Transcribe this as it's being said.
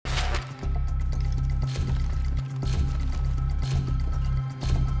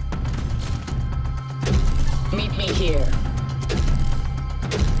Enemy here.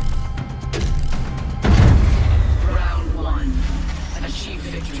 Round 1. Achieve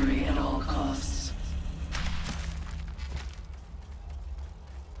victory at all costs.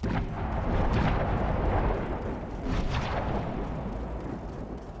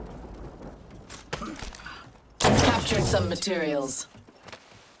 Captured some materials.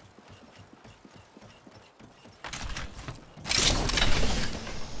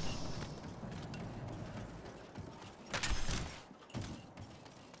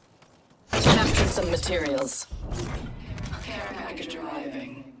 Some materials. Care package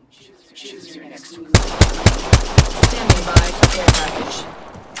arriving. Choose your next move. Standing by for care package.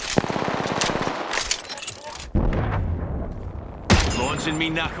 Launching me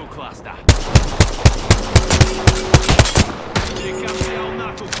knuckle cluster. Here comes the old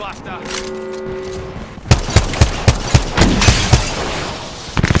knuckle cluster.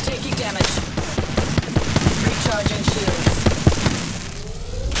 Taking damage. Recharging shields.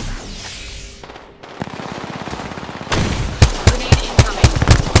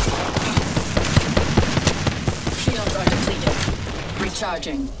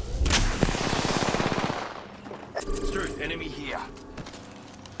 Charging. Struth, enemy here.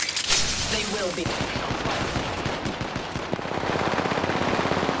 They will be.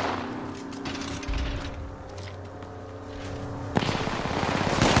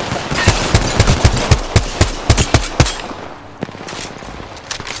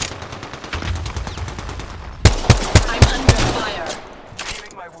 I'm under fire.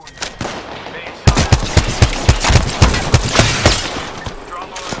 Healing my wound.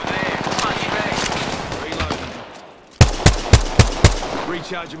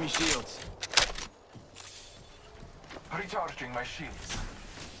 Recharging my shields. Recharging my shields.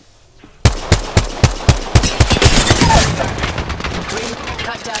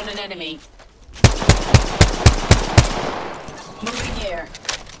 Cut down an enemy. Moving here.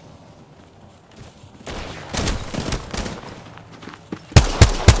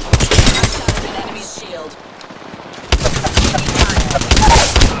 Cut down an enemy's shield.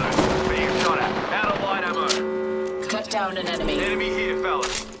 Being shot at. Out of line ammo. Cut down an enemy. Enemy here,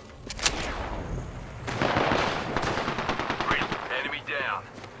 fellas. Enemy down.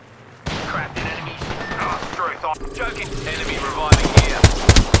 Cracked an enemy. Oh, Struth, I'm joking. Enemy reviving here.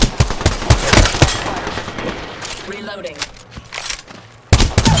 Reloading.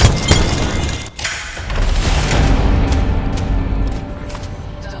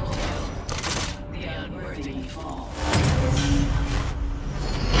 Double kill. The unworthy fall.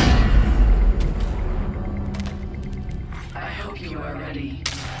 I hope you are ready.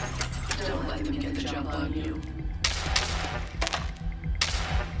 Don't let them get the jump on you.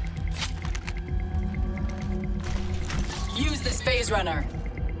 Use this phase runner.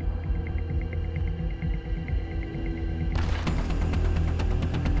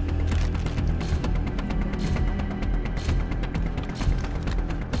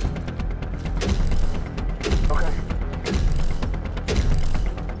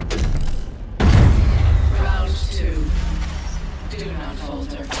 Round 2. Do not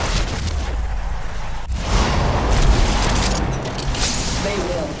falter. They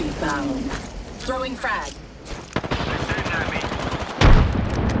will be bound. Throwing frag.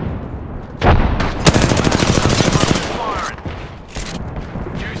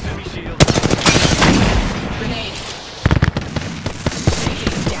 Grenade.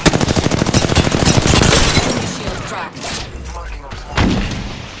 Taking damage. Enemy shield cracked.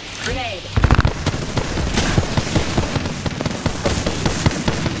 Grenade.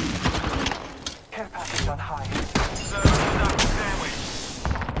 Care package on high. Sandwich.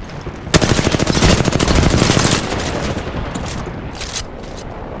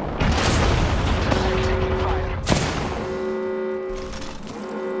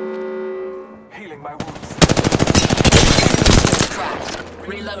 Healing my wounds. Cracked.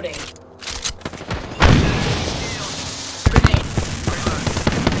 Reloading. Grenade.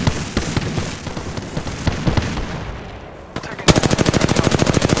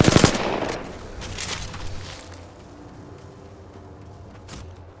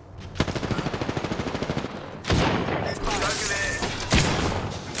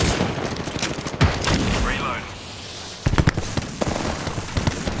 Reload.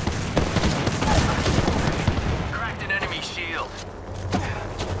 Cracked an enemy shield.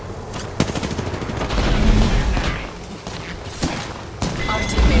 Our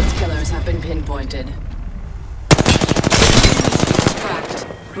teammates' killers have been pinpointed. Cracked.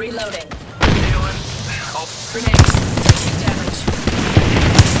 Reloading. Healing. Oh, Grenade. Taking damage.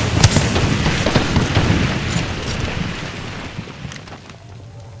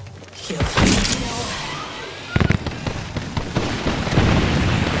 Kill.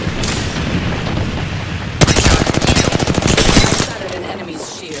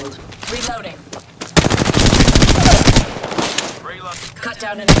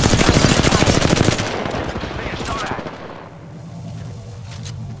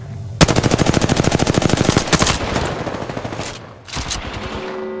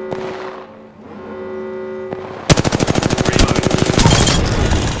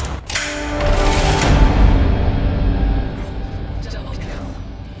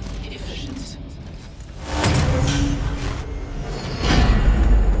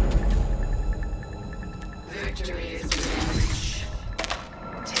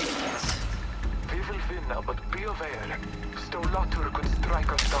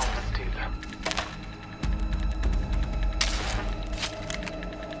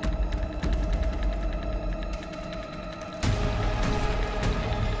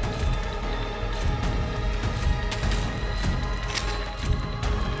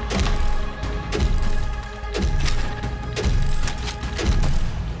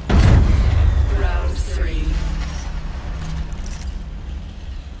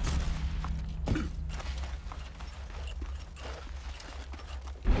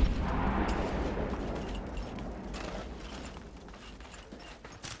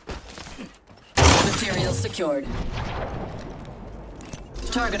 Material secured.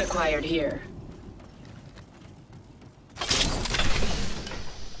 Target acquired here.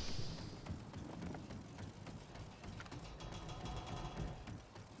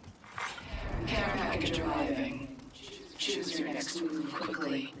 Care package arriving. Choose your next move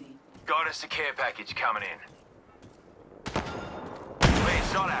quickly. Got us a care package coming in. Being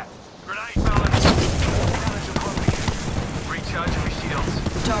shot at. Grenade, fellas. Recharging my shields.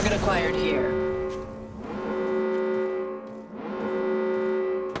 Target acquired here.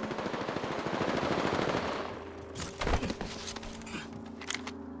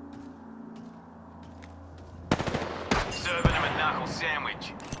 Serving him a knuckle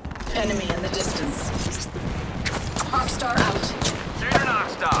sandwich. Enemy in the distance. Arcstar out. Shoot an arc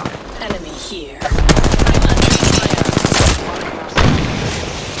star. Enemy here. I'm under fire.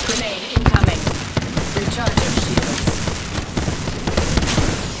 Grenade incoming. Recharging shields.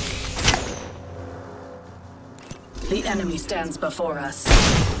 The enemy stands before us.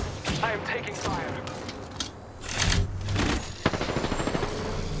 I am taking fire.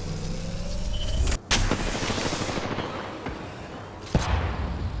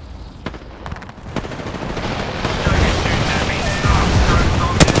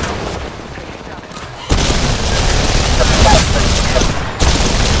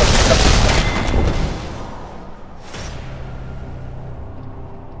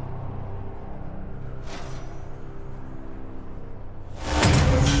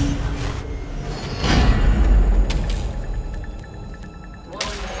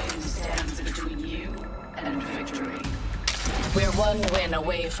 We're one win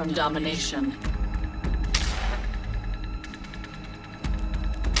away from domination.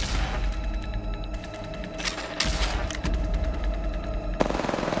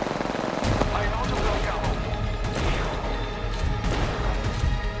 I am out of black ammo.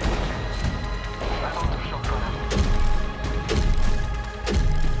 I'm out of shotgun ammo.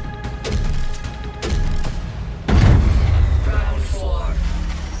 Round 4.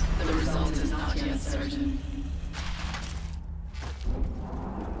 The result is not yet certain.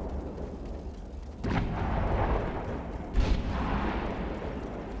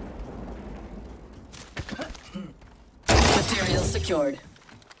 Material secured.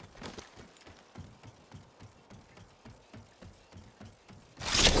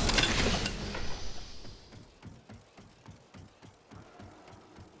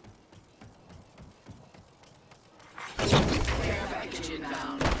 Care package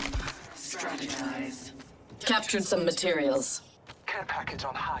inbound. Strategize. Captured some materials. Care package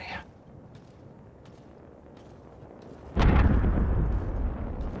on high.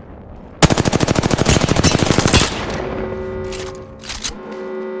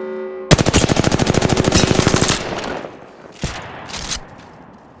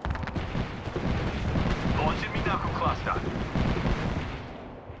 Launching me knuckle cluster.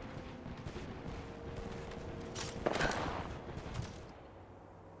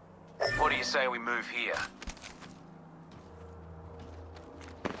 What do you say we move here?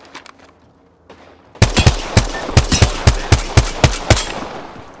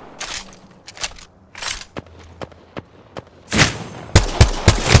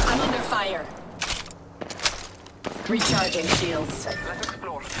 I'm under fire. Recharging shields. Let's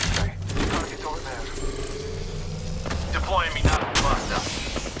explore. Okay. Target over there. Deploying me knuckle cluster.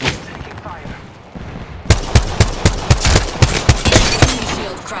 Taking fire. Enemy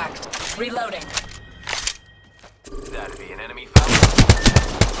shield cracked. Reloading. That'd be an enemy foul.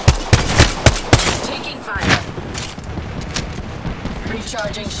 Taking fire.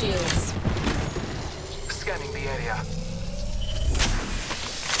 Recharging shields. Scanning the area.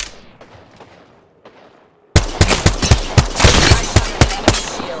 I shot an enemy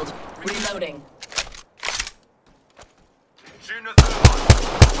shield. Reloading. Shooting a third one.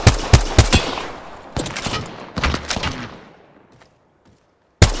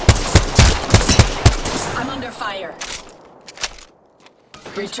 I'm under fire.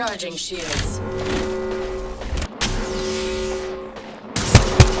 Recharging shields.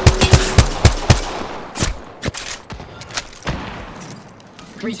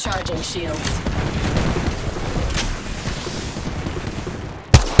 Recharging shields.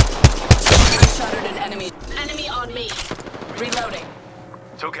 I shot at an enemy. Enemy on me. Reloading.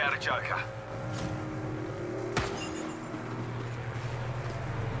 Took out a joker.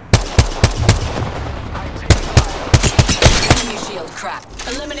 I'm taking fire. Enemy shield cracked.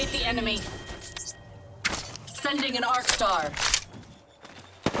 Eliminate the enemy. Sending an arc star.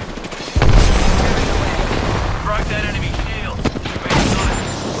 Broke that enemy shield. Being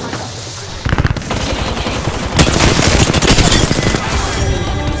nice. Taking hits. I shot at an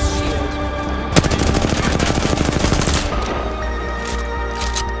enemy's shield.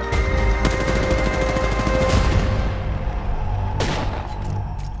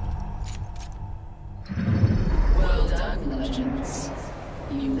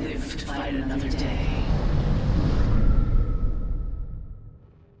 You live to fight another day.